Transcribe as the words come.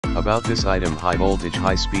About this item: high voltage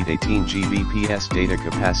high speed 18 Gbps data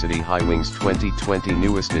capacity Highwings 2020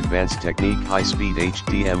 newest advanced technique. High speed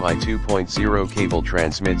HDMI 2.0 cable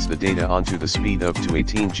transmits the data onto the speed up to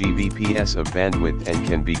 18 Gbps of bandwidth and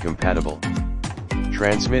can be compatible.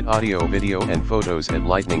 Transmit audio, video and photos at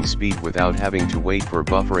lightning speed without having to wait for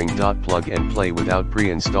buffering. Plug and play without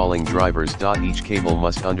pre-installing drivers. Each cable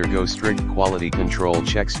must undergo strict quality control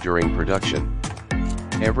checks during production.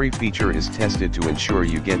 Every feature is tested to ensure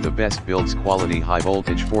you get the best builds quality. High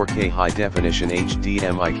voltage 4K high definition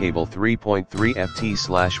HDMI cable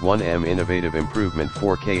 3.3FT/1M innovative improvement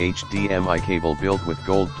 4K HDMI cable built with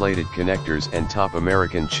gold plated connectors and top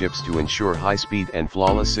American chips to ensure high speed and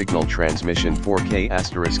flawless signal transmission.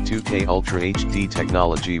 4K*2K Ultra HD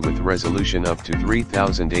technology with resolution up to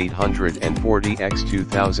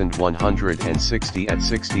 3840x2160 at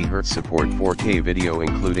 60 Hz. Support 4K video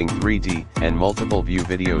including 3D and multiple view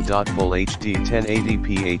video. Full HD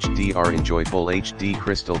 1080p HDR. Enjoy full HD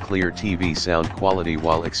crystal clear TV sound quality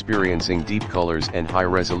while experiencing deep colors and high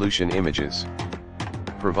resolution images.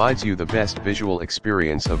 Provides you the best visual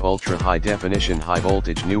experience of ultra high definition high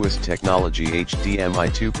voltage newest technology HDMI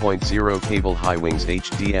 2.0 cable. Highwings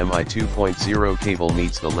HDMI 2.0 cable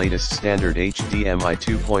meets the latest standard HDMI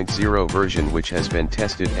 2.0 version, which has been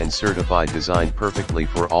tested and certified, designed perfectly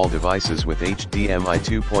for all devices with HDMI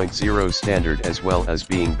 2.0 standard, as well as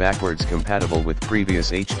being backwards compatible with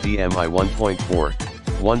previous HDMI 1.4,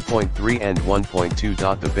 1.3 and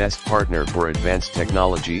 1.2. The best partner for advanced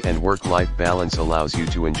technology and work-life balance, allows you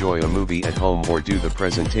to enjoy a movie at home or do the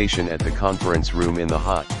presentation at the conference room in the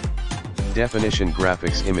high definition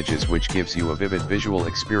graphics images, which gives you a vivid visual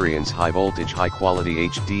experience. High voltage high quality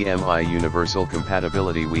HDMI universal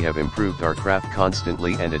compatibility. We have improved our craft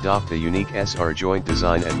constantly and adopt a unique SR joint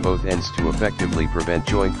design at both ends to effectively prevent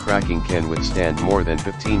joint cracking. Can withstand more than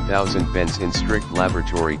 15,000 bends in strict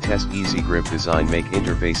laboratory test. Easy grip design make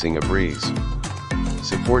interfacing a breeze.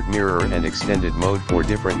 Support mirror and extended mode for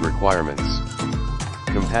different requirements.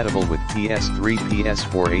 Compatible with PS3,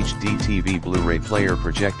 PS4, HD TV, Blu-ray player,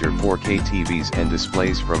 projector, 4K TVs and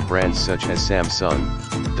displays from brands such as Samsung,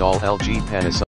 Dell, LG, Panasonic.